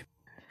always right.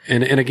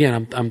 And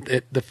again,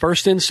 the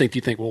first instinct,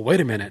 you think, well,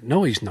 wait a minute.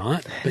 No, he's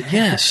not. But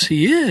yes,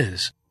 he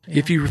is. Yeah.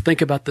 If you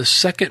think about the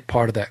second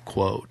part of that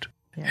quote,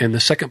 and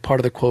the second part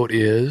of the quote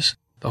is,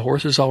 the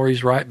horse is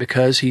always right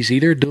because he's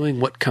either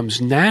doing what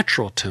comes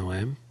natural to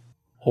him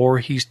or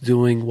he's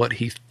doing what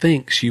he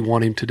thinks you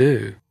want him to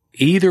do.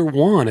 Either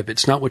one, if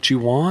it's not what you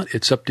want,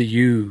 it's up to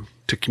you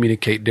to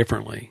communicate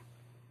differently.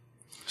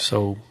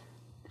 So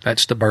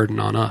that's the burden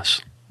on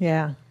us.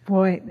 Yeah,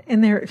 boy.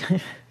 And there are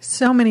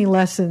so many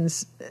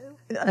lessons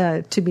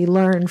to be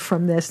learned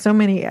from this. So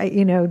many,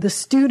 the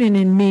student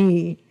in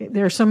me,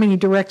 there are so many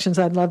directions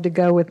I'd love to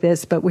go with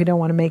this, but we don't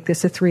want to make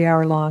this a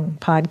 3-hour-long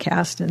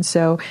podcast. And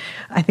so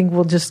I think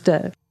we'll just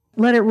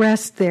let it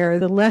rest there.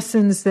 The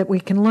lessons that we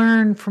can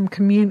learn from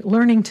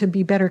learning to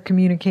be better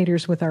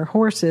communicators with our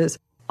horses,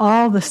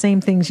 all the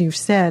same things you've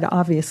said,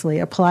 obviously,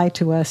 apply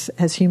to us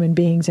as human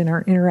beings in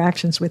our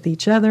interactions with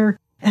each other.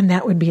 And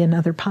that would be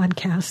another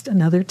podcast,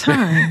 another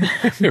time.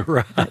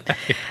 Right. But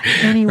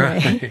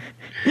anyway.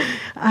 Right.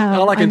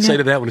 All I can say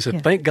to that one is,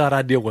 thank God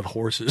I deal with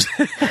horses.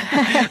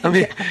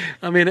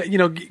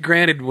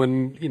 Granted,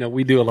 when,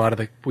 we do a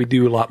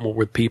lot more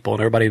with people,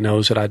 and everybody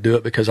knows that I do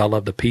it because I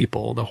love the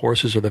people. The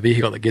horses are the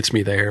vehicle that gets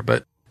me there.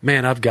 But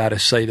man, I've got to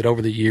say that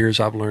over the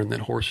years, I've learned that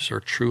horses are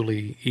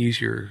truly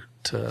easier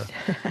to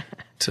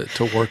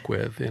work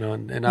with,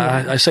 and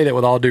I say that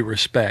with all due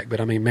respect, but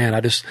I'm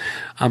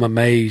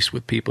amazed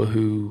with people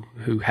who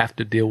have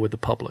to deal with the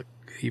public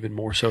even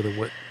more so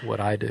than what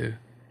I do.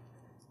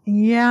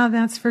 Yeah,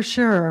 that's for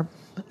sure.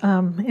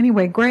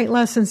 Anyway, great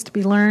lessons to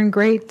be learned.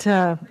 Great,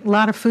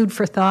 lot of food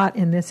for thought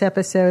in this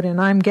episode.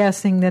 And I'm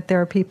guessing that there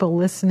are people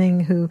listening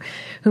who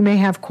may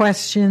have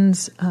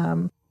questions,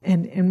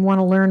 and want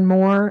to learn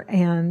more.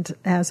 And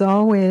as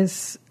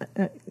always,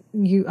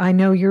 I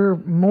know you're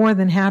more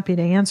than happy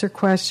to answer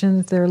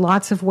questions. There are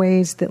lots of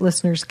ways that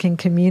listeners can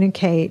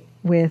communicate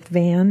with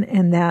Van,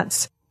 and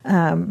that's,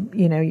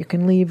 you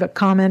can leave a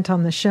comment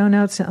on the show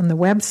notes on the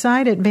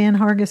website at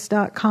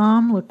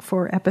vanhargis.com. Look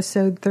for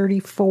episode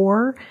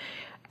 34.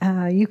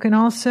 You can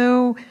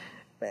also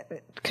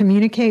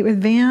communicate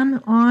with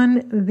Van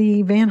on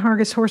the Van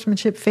Hargis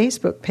Horsemanship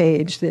Facebook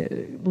page.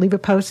 Leave a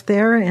post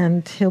there,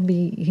 and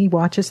he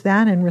watches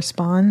that and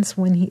responds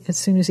as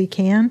soon as he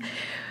can.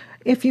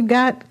 If you've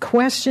got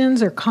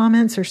questions or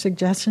comments or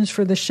suggestions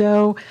for the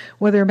show,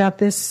 whether about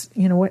this,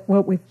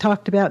 what we've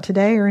talked about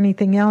today or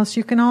anything else,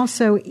 you can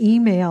also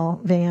email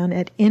Van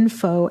at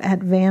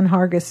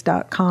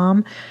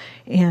info@vanhargis.com,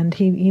 and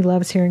he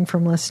loves hearing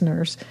from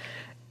listeners.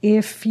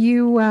 If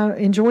you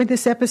enjoyed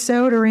this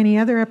episode or any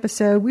other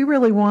episode, we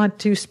really want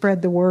to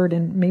spread the word,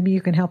 and maybe you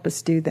can help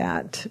us do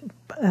that.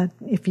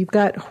 If you've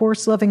got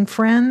horse-loving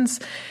friends,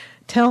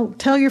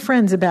 tell your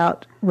friends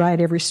about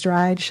Ride Every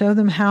Stride. Show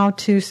them how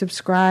to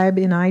subscribe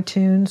in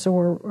iTunes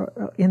or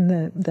in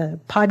the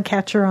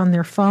podcatcher on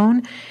their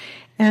phone.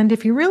 And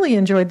if you really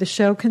enjoyed the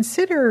show,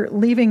 consider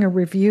leaving a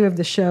review of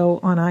the show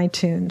on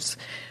iTunes.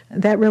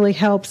 That really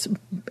helps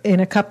in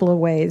a couple of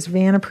ways.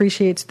 Van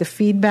appreciates the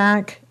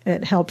feedback.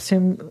 It helps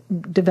him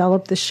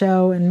develop the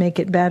show and make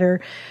it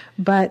better.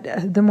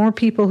 But the more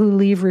people who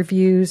leave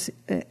reviews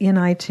in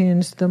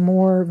iTunes, the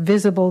more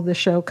visible the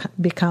show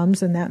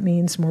becomes, and that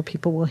means more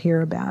people will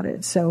hear about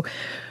it. So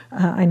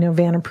I know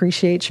Van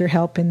appreciates your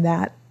help in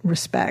that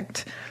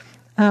respect.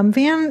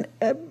 Van,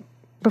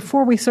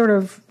 before we sort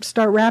of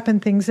start wrapping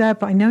things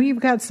up, I know you've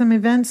got some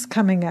events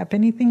coming up.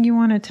 Anything you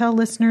want to tell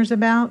listeners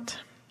about?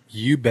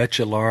 You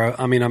betcha, Laura.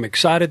 I mean, I'm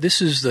excited.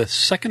 This is the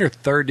second or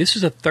third. This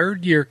is the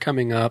third year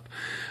coming up,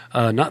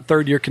 not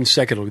third year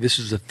consecutively. This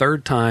is the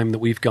third time that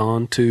we've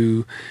gone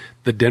to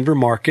the Denver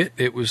market.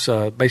 It was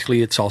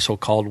basically, it's also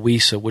called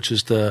WESA, which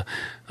is the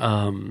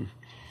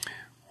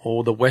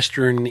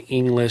Western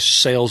English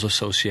Sales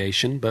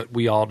Association, but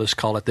we all just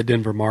call it the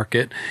Denver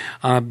market.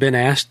 I've been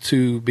asked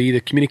to be the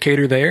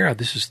communicator there.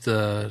 This is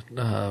the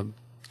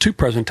two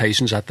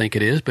presentations, I think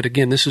it is. But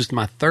again, this is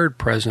my third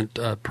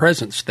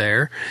presence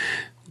there.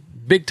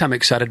 Big time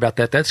excited about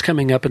that. That's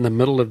coming up in the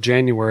middle of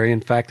January. In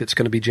fact, it's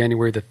going to be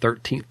January the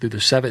 13th through the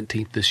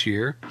 17th this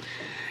year.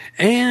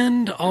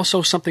 And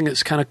also something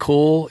that's kind of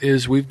cool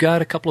is we've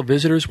got a couple of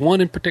visitors, one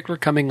in particular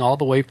coming all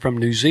the way from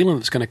New Zealand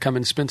that's going to come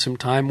and spend some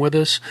time with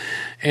us.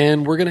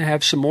 And we're going to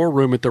have some more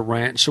room at the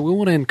ranch. So we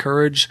want to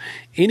encourage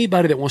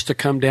anybody that wants to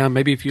come down.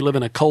 Maybe if you live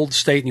in a cold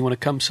state and you want to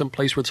come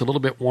someplace where it's a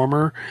little bit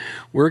warmer,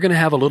 we're going to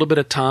have a little bit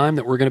of time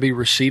that we're going to be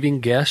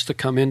receiving guests to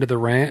come into the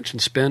ranch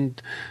and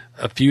spend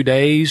a few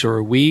days or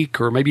a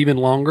week or maybe even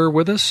longer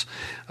with us.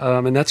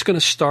 And that's going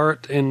to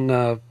start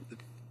in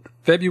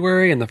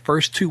February and the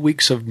first 2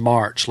 weeks of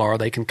March, Laura.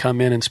 They can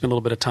come in and spend a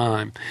little bit of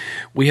time.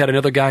 We had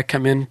another guy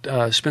come in,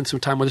 spend some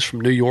time with us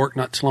from New York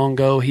not too long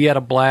ago. He had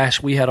a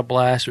blast. We had a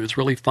blast. It was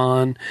really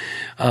fun.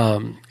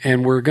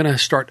 And we're going to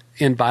start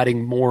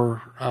inviting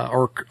more,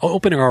 or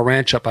opening our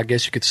ranch up, I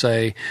guess you could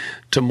say,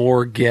 to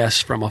more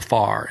guests from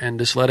afar and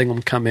just letting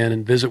them come in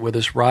and visit with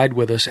us, ride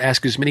with us,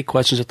 ask as many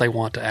questions that they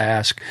want to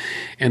ask.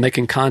 And they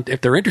can, if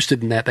they're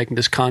interested in that, they can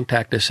just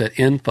contact us at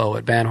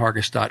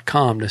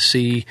info@vanhargis.com to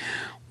see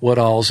what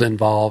all's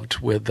involved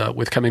with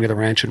coming to the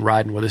ranch and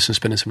riding with us and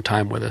spending some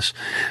time with us.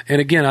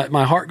 And again,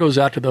 my heart goes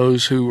out to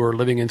those who are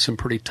living in some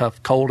pretty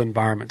tough, cold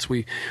environments.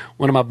 One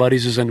of my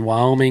buddies is in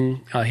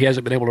Wyoming. He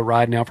hasn't been able to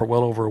ride now for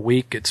well over a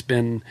week. It's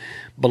been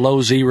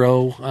below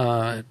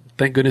zero.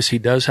 Thank goodness he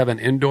does have an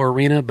indoor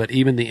arena, but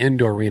even the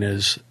indoor arena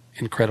is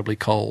incredibly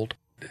cold.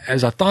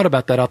 As I thought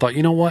about that, I thought,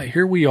 you know what?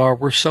 Here we are.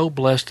 We're so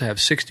blessed to have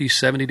 60,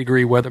 70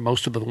 degree weather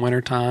most of the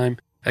winter time.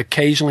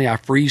 Occasionally I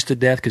freeze to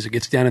death because it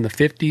gets down in the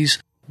 50s.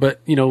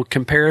 But, by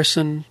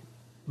comparison,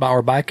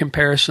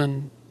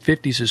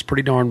 50s is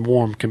pretty darn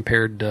warm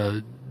compared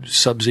to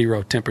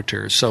sub-zero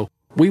temperatures. So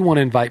we want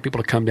to invite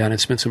people to come down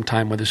and spend some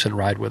time with us and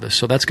ride with us.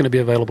 So that's going to be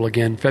available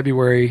again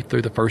February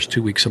through the first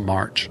 2 weeks of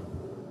March.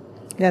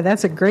 Yeah,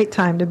 that's a great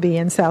time to be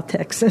in South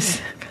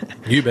Texas.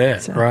 You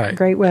bet, so, right.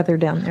 Great weather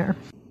down there.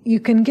 You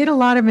can get a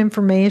lot of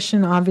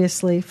information,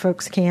 obviously,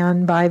 folks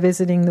can, by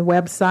visiting the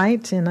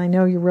website. And I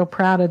know you're real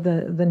proud of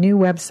the new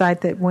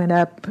website that went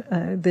up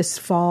this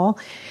fall.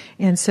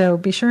 And so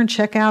be sure and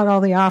check out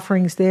all the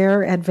offerings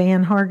there at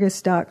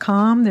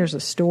vanhargis.com. There's a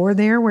store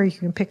there where you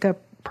can pick up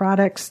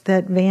products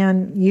that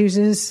Van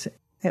uses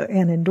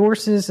and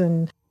endorses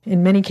and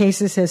in many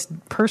cases has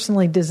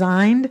personally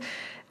designed.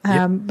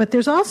 But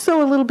there's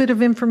also a little bit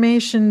of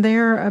information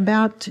there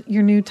about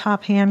your new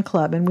Top Hand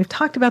Club. And we've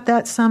talked about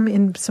that some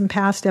in some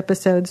past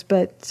episodes,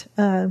 but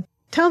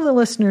tell the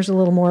listeners a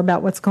little more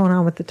about what's going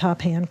on with the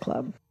Top Hand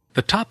Club.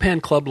 The Top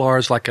Hand Club, Laura,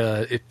 is like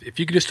if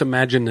you could just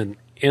imagine an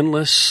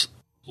endless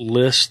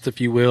list,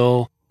 if you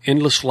will,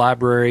 endless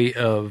library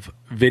of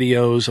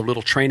videos, of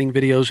little training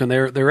videos. And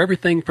they're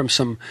everything from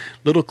some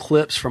little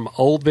clips from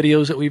old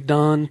videos that we've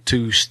done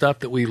to stuff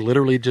that we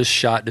literally just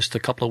shot just a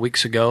couple of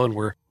weeks ago. And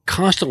we're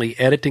constantly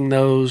editing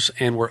those,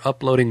 and we're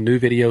uploading new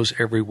videos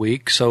every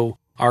week. So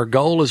our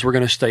goal is we're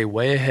going to stay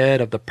way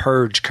ahead of the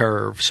purge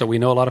curve. So we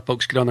know a lot of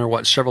folks get on there and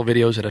watch several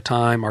videos at a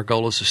time. Our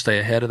goal is to stay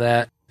ahead of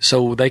that.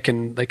 So they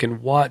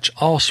can watch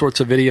all sorts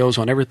of videos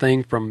on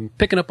everything from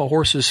picking up a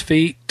horse's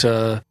feet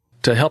to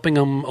helping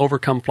them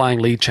overcome flying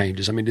lead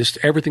changes. I mean, just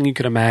everything you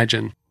could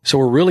imagine. So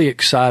we're really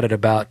excited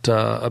about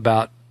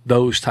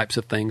those types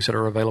of things that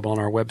are available on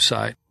our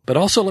website. But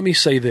also let me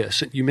say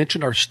this. You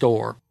mentioned our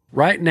store.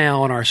 Right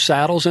now on our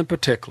saddles in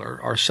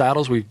particular,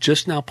 we've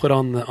just now put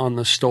on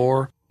the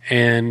store,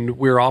 and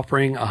we're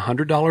offering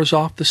 $100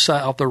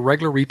 off the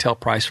regular retail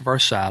price of our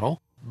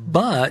saddle.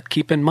 But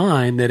keep in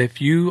mind that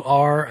if you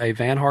are a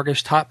Van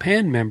Hargis Top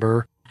Hand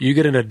member, you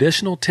get an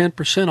additional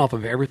 10% off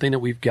of everything that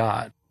we've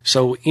got.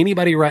 So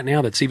anybody right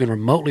now that's even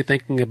remotely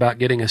thinking about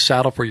getting a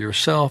saddle for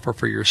yourself or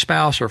for your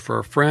spouse or for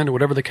a friend or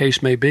whatever the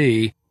case may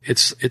be,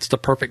 it's the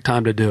perfect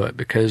time to do it,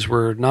 because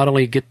we're not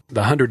only get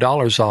the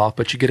 $100 off,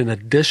 but you get an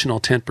additional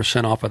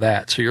 10% off of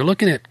that. So you're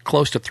looking at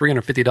close to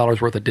 $350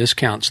 worth of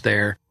discounts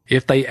there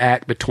if they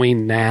act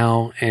between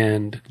now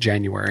and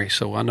January.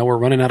 So I know we're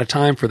running out of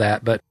time for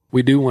that, but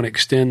we do want to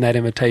extend that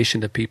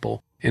invitation to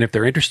people. And if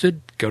they're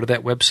interested, go to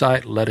that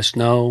website, let us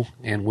know,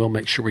 and we'll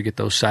make sure we get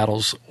those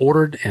saddles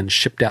ordered and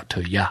shipped out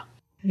to you.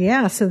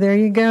 Yeah, so there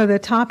you go. The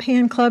Top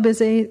Hand Club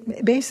is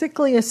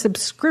basically a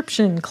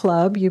subscription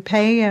club. You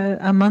pay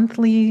a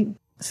monthly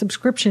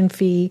subscription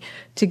fee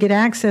to get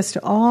access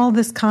to all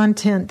this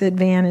content that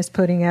Van is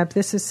putting up.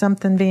 This is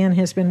something Van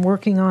has been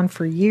working on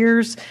for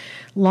years,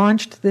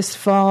 launched this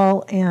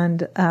fall,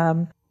 and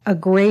a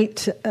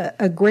great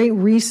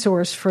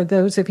resource for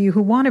those of you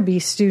who want to be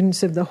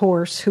students of the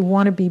horse, who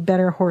want to be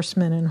better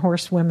horsemen and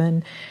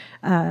horsewomen.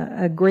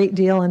 A great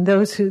deal. And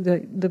those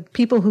the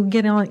people who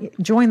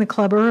join the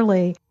club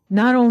early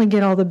not only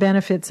get all the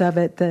benefits of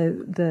it,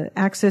 the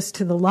access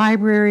to the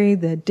library,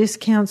 the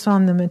discounts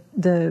on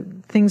the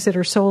things that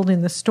are sold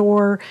in the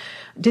store,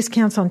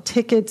 discounts on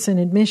tickets and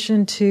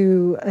admission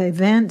to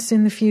events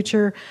in the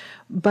future,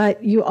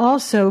 but you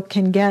also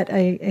can get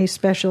a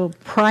special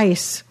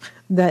price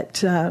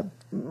that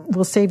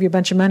will save you a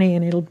bunch of money,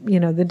 and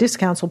the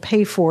discounts will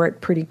pay for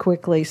it pretty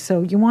quickly.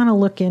 So you want to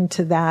look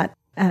into that.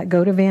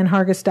 Go to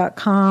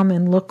vanhargis.com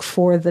and look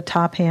for the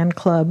Top Hand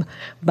Club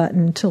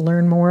button to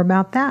learn more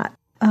about that.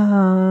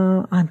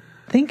 I'm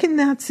thinking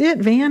that's it.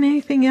 Van,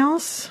 anything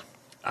else?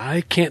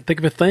 I can't think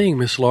of a thing,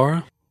 Miss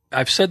Laura.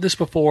 I've said this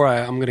before.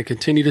 I'm going to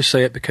continue to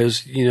say it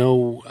because,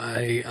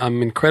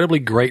 I'm incredibly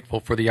grateful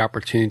for the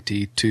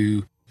opportunity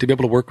to be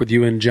able to work with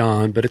you and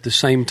John. But at the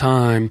same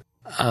time,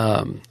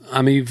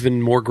 I'm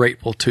even more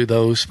grateful to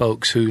those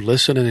folks who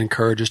listen and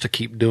encourage us to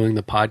keep doing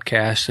the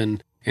podcast,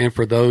 and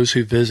for those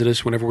who visit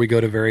us whenever we go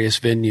to various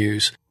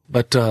venues.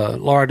 But,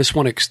 Laura, I just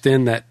want to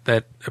extend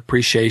that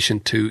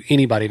appreciation to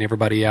anybody and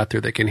everybody out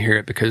there that can hear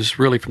it, because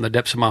really from the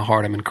depths of my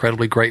heart, I'm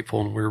incredibly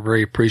grateful, and we're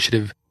very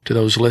appreciative to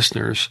those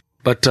listeners.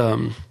 But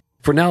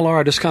for now, Laura,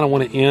 I just kind of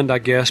want to end, I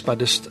guess, by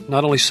just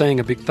not only saying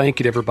a big thank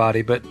you to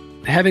everybody, but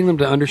having them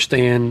to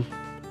understand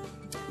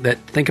that,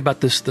 think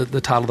about this,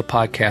 the title of the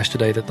podcast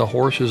today, that the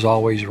horse is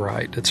always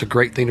right. It's a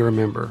great thing to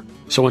remember.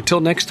 So until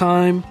next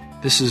time,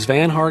 this is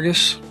Van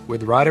Hargis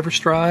with Ride Every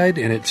Stride,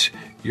 and it's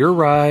your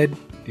ride,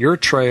 your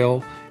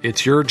trail,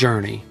 it's your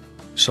journey.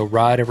 So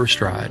ride every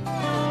stride.